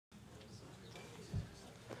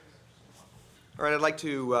All right, I'd like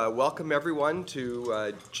to welcome everyone to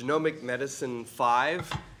Genomic Medicine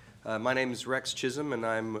 5. My name is Rex Chisholm, and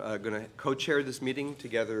I'm going to co-chair this meeting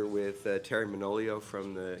together with Terry Manolio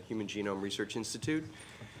from the Human Genome Research Institute.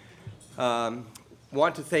 Want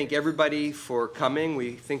to thank everybody for coming.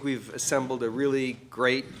 We think we've assembled a really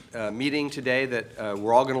great meeting today that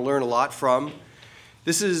we're all going to learn a lot from.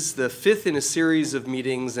 This is the fifth in a series of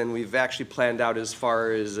meetings, and we've actually planned out as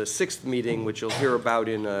far as a sixth meeting, which you'll hear about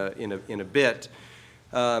in a bit.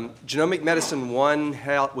 Genomic Medicine 1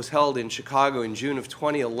 was held in Chicago in June of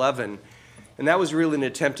 2011, and that was really an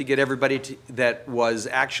attempt to get everybody that was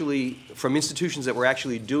actually from institutions that were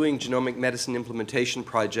actually doing genomic medicine implementation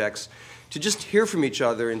projects to just hear from each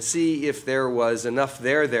other and see if there was enough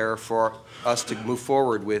there for us to move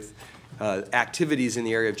forward with activities in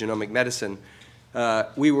the area of genomic medicine.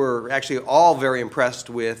 We were actually all very impressed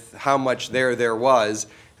with how much there was,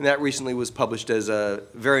 and that recently was published as a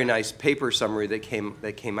very nice paper summary that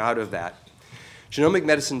came out of that. Genomic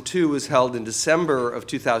Medicine 2 was held in December of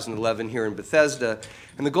 2011 here in Bethesda,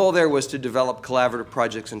 and the goal there was to develop collaborative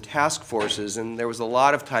projects and task forces, and there was a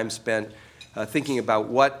lot of time spent thinking about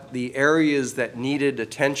what the areas that needed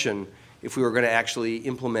attention if we were going to actually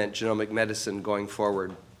implement genomic medicine going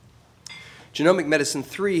forward. Genomic Medicine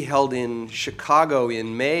 3, held in Chicago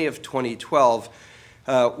in May of 2012,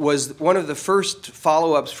 was one of the first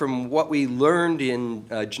follow-ups from what we learned in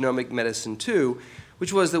Genomic Medicine 2,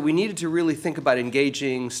 which was that we needed to really think about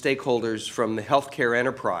engaging stakeholders from the healthcare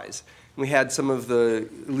enterprise. We had some of the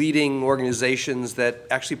leading organizations that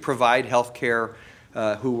actually provide healthcare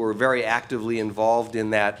who were very actively involved in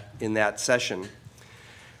that session.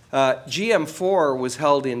 GM4 was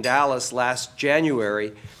held in Dallas last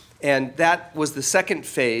January, and that was the second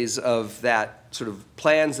phase of that sort of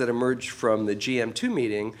plans that emerged from the GM2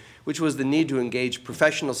 meeting, which was the need to engage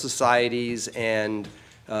professional societies and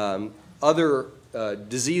other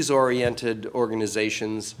disease-oriented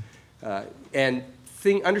organizations and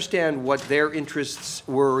understand what their interests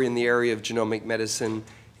were in the area of genomic medicine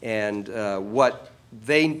and what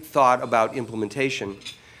they thought about implementation.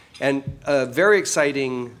 And a very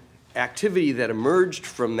exciting activity that emerged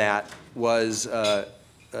from that was a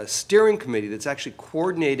steering committee that's actually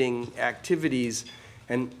coordinating activities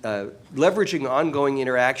and leveraging ongoing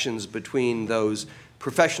interactions between those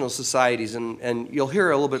professional societies, and you'll hear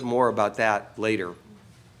a little bit more about that later.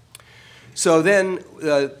 So then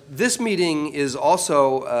this meeting is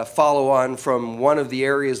also a follow-on from one of the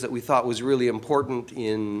areas that we thought was really important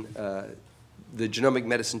in the Genomic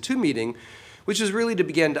Medicine 2 meeting, which is really to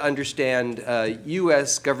begin to understand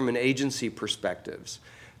U.S. government agency perspectives.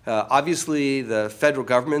 Obviously, the federal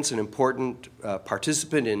government's an important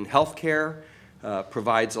participant in healthcare,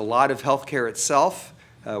 provides a lot of healthcare itself.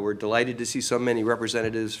 We're delighted to see so many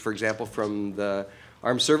representatives, for example, from the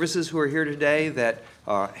armed services who are here today that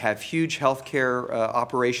have huge healthcare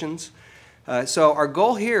operations. So our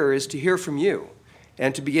goal here is to hear from you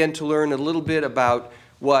and to begin to learn a little bit about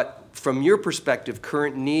what, from your perspective,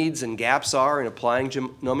 current needs and gaps are in applying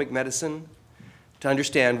genomic medicine, to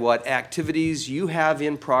understand what activities you have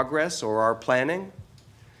in progress or are planning,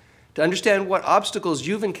 to understand what obstacles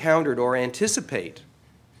you've encountered or anticipate,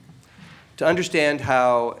 to understand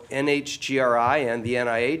how NHGRI and the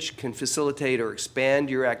NIH can facilitate or expand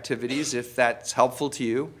your activities if that's helpful to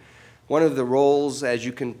you. One of the roles, as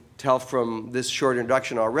you can tell from this short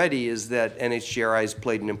introduction already, is that NHGRI has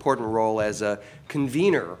played an important role as a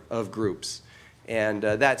convener of groups, and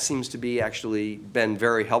that seems to be actually been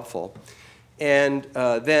very helpful. And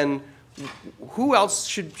then who else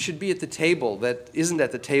should be at the table that isn't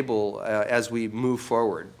at the table as we move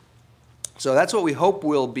forward? So that's what we hope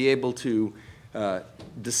we'll be able to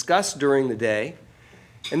discuss during the day.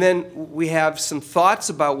 And then we have some thoughts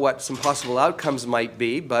about what some possible outcomes might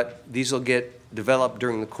be, but these will get developed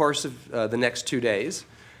during the course of the next 2 days.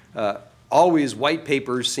 Always white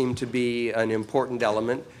papers seem to be an important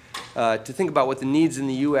element to think about what the needs in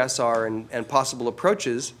the U.S. are and possible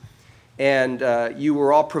approaches. And you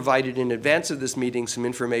were all provided in advance of this meeting some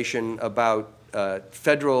information about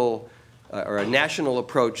federal or a national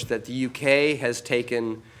approach that the UK has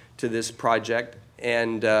taken to this project.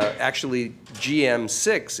 And actually,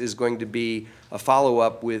 GM6 is going to be a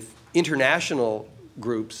follow-up with international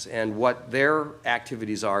groups and what their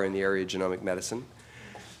activities are in the area of genomic medicine.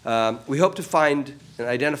 We hope to find and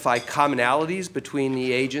identify commonalities between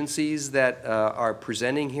the agencies that are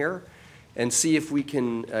presenting here and see if we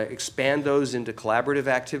can expand those into collaborative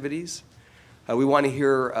activities. We want to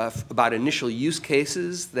hear about initial use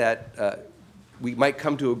cases that we might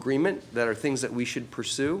come to agreement that are things that we should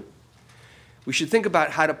pursue. We should think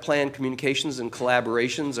about how to plan communications and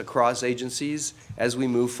collaborations across agencies as we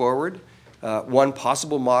move forward. One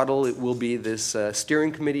possible model, it will be this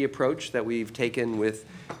steering committee approach that we've taken with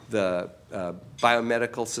the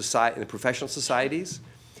biomedical society, the professional societies,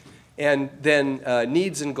 and then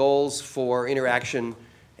needs and goals for interaction,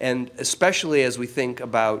 and especially as we think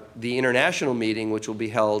about the international meeting, which will be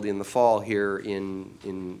held in the fall here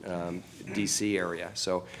in DC area.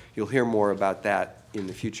 So you'll hear more about that in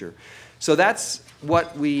the future. So that's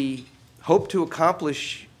what we hope to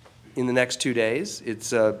accomplish in the next 2 days.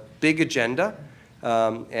 It's a big agenda,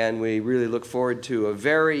 and we really look forward to a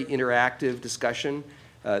very interactive discussion.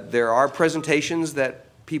 There are presentations that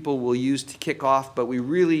people will use to kick off, but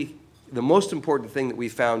the most important thing that we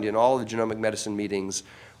found in all of the genomic medicine meetings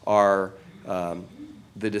are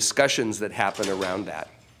the discussions that happen around that.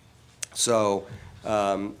 So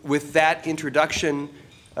with that introduction,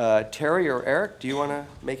 Terry or Eric, do you want to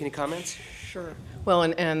make any comments? Sure. Well,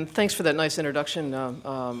 and thanks for that nice introduction,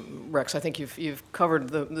 Rex. I think you've covered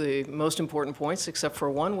the most important points, except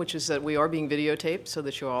for one, which is that we are being videotaped, so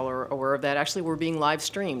that you all are aware of that. Actually, we're being live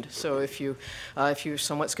streamed. So if you're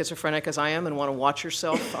somewhat schizophrenic as I am and want to watch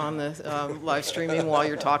yourself on the live streaming while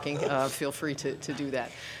you're talking, feel free to do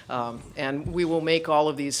that. And we will make all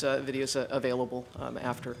of these videos available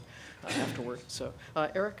afterward. So,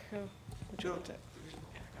 Eric, would you like to?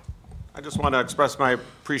 I just want to express my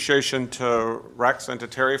appreciation to Rex and to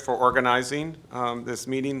Terry for organizing this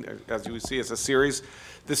meeting. As you see, it's a series.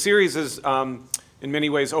 The series is in many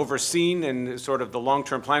ways overseen, and sort of the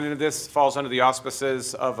long-term planning of this falls under the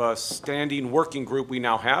auspices of a standing working group we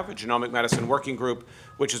now have, a genomic medicine working group,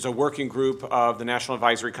 which is a working group of the National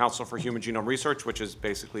Advisory Council for Human Genome Research, which is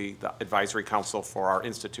basically the advisory council for our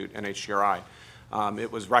institute, NHGRI.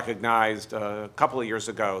 It was recognized a couple of years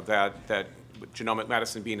ago that genomic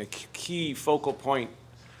medicine being a key focal point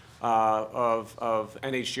of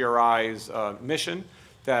NHGRI's mission,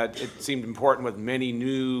 that it seemed important with many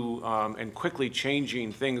new and quickly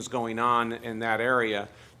changing things going on in that area,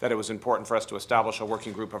 that it was important for us to establish a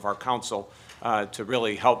working group of our council to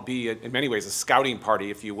really help be, in many ways, a scouting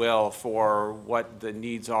party, if you will, for what the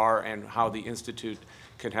needs are and how the Institute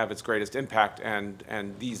can have its greatest impact.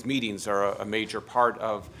 And these meetings are a major part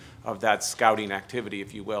of that scouting activity,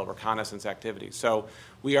 if you will, reconnaissance activity. So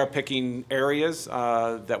we are picking areas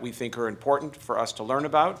that we think are important for us to learn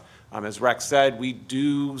about. As Rex said, we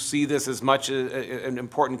do see this as much an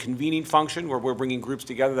important convening function where we're bringing groups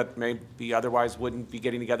together that maybe otherwise wouldn't be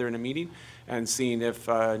getting together in a meeting, and seeing if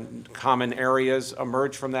common areas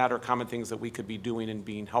emerge from that or common things that we could be doing and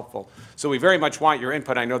being helpful. So we very much want your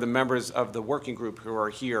input. I know the members of the working group who are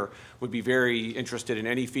here would be very interested in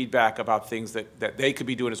any feedback about things that they could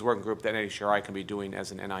be doing as a working group that NHGRI can be doing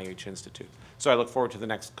as an NIH institute. So I look forward to the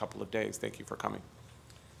next couple of days. Thank you for coming.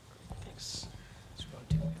 Thanks.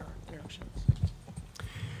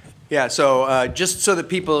 Yeah, so just so that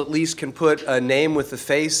people at least can put a name with the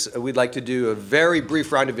face, we'd like to do a very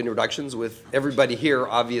brief round of introductions with everybody here.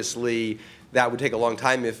 Obviously, that would take a long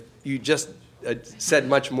time if you just said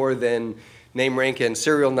much more than name, rank, and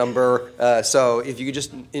serial number. So if you could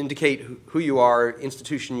just indicate who you are,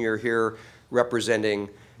 institution you're here representing,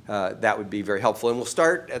 that would be very helpful. And we'll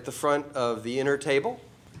start at the front of the inner table.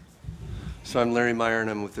 So I'm Larry Meyer, and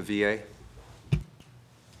I'm with the VA.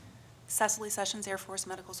 Cecily Sessions, Air Force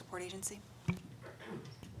Medical Support Agency.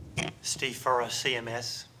 Steve Furrow,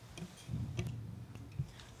 CMS.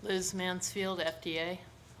 Liz Mansfield, FDA.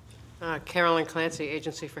 Carolyn Clancy,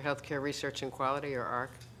 Agency for Healthcare Research and Quality, or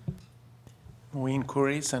ARC. Wayne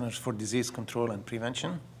Curry, Centers for Disease Control and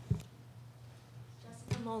Prevention.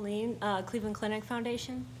 Jessica Moline, Cleveland Clinic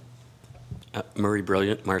Foundation. Murray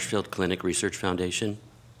Brilliant, Marshfield Clinic Research Foundation.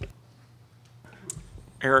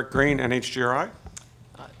 Eric Green, NHGRI.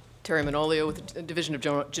 Terry Manolio with the Division of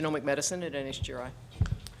Genomic Medicine at NHGRI.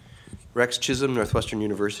 Rex Chisholm, Northwestern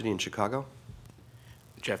University in Chicago.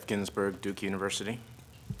 Jeff Ginsburg, Duke University.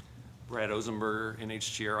 Brad Ozenberger,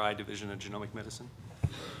 NHGRI Division of Genomic Medicine.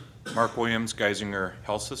 Mark Williams, Geisinger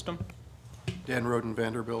Health System. Dan Roden,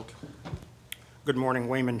 Vanderbilt. Good morning,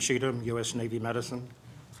 Wayman Cheatham, U.S. Navy Medicine.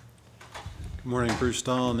 Good morning, Bruce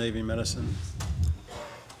Stahl, Navy Medicine.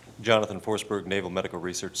 Jonathan Forsberg, Naval Medical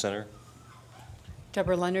Research Center.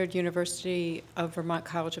 Deborah Leonard, University of Vermont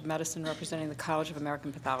College of Medicine, representing the College of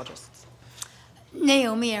American Pathologists.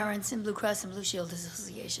 Naomi Aronson, Blue Cross and Blue Shield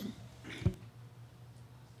Association.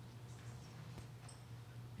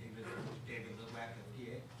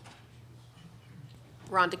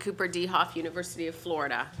 Rhonda Cooper, DeHoff, University of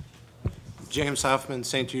Florida. James Hoffman,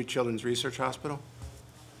 St. Jude Children's Research Hospital.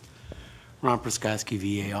 Ron Proskowski,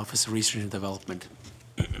 VA Office of Research and Development.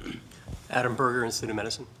 Adam Berger, Institute of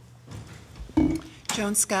Medicine.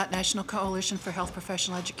 Joan Scott, National Coalition for Health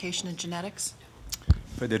Professional Education and Genetics.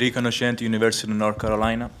 Federico Nocenti, University of North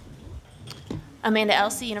Carolina. Amanda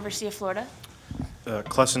Elsey, University of Florida.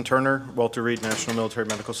 Clesson Turner, Walter Reed National Military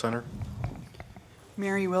Medical Center.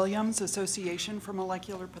 Mary Williams, Association for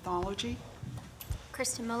Molecular Pathology.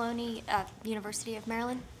 Kristen Maloney, University of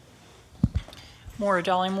Maryland. Maura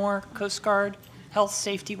Dollymore, Coast Guard, Health,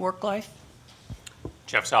 Safety, Work Life.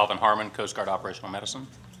 Jeff Salvin Harmon, Coast Guard Operational Medicine.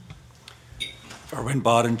 Erwin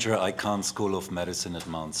Bodinger, Icahn School of Medicine at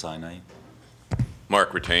Mount Sinai.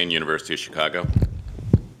 Mark Retain, University of Chicago.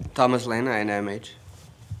 Thomas Lena, NIMH.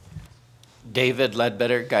 David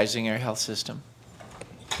Ledbetter, Geisinger Health System.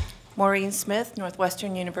 Maureen Smith,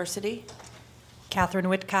 Northwestern University. Catherine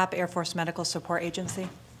Whitcap, Air Force Medical Support Agency.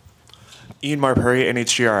 Ian Marpuri,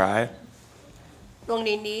 NHGRI.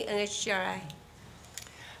 Rongni Ni, NHGRI.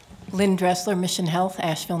 Lynn Dressler, Mission Health,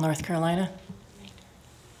 Asheville, North Carolina.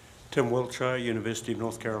 Tim Wiltshire, University of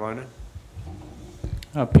North Carolina.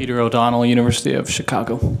 Peter O'Donnell, University of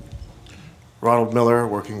Chicago. Ronald Miller,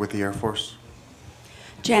 working with the Air Force.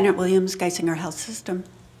 Janet Williams, Geisinger Health System.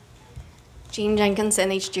 Jean Jenkins,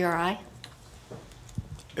 NHGRI.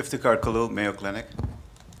 Iftikhar Khalil, Mayo Clinic.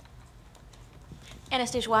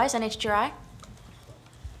 Anastasia Wise, NHGRI.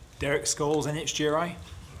 Derek Scholes, NHGRI.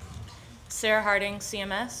 Sarah Harding,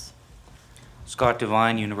 CMS. Scott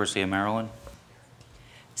Devine, University of Maryland.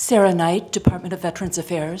 Sarah Knight, Department of Veterans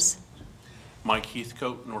Affairs. Mike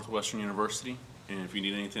Heathcote, Northwestern University. And if you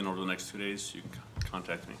need anything over the next 2 days, you can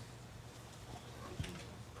contact me.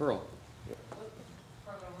 Pearl.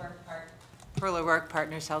 Pearl O'Rourke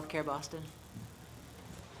Partners, Healthcare, Boston.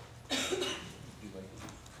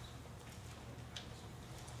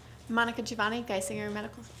 Monica Giovanni, Geisinger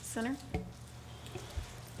Medical Center. I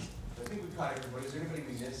think we caught everybody. Is there anybody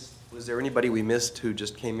we missed? Was there anybody we missed who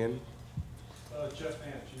just came in? Jeff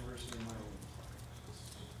Nance, University of Maryland.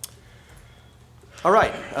 All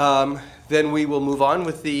right. Then we will move on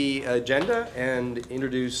with the agenda and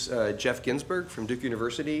introduce Jeff Ginsberg from Duke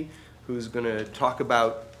University, who's going to talk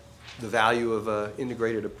about the value of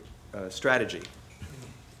integrated strategy.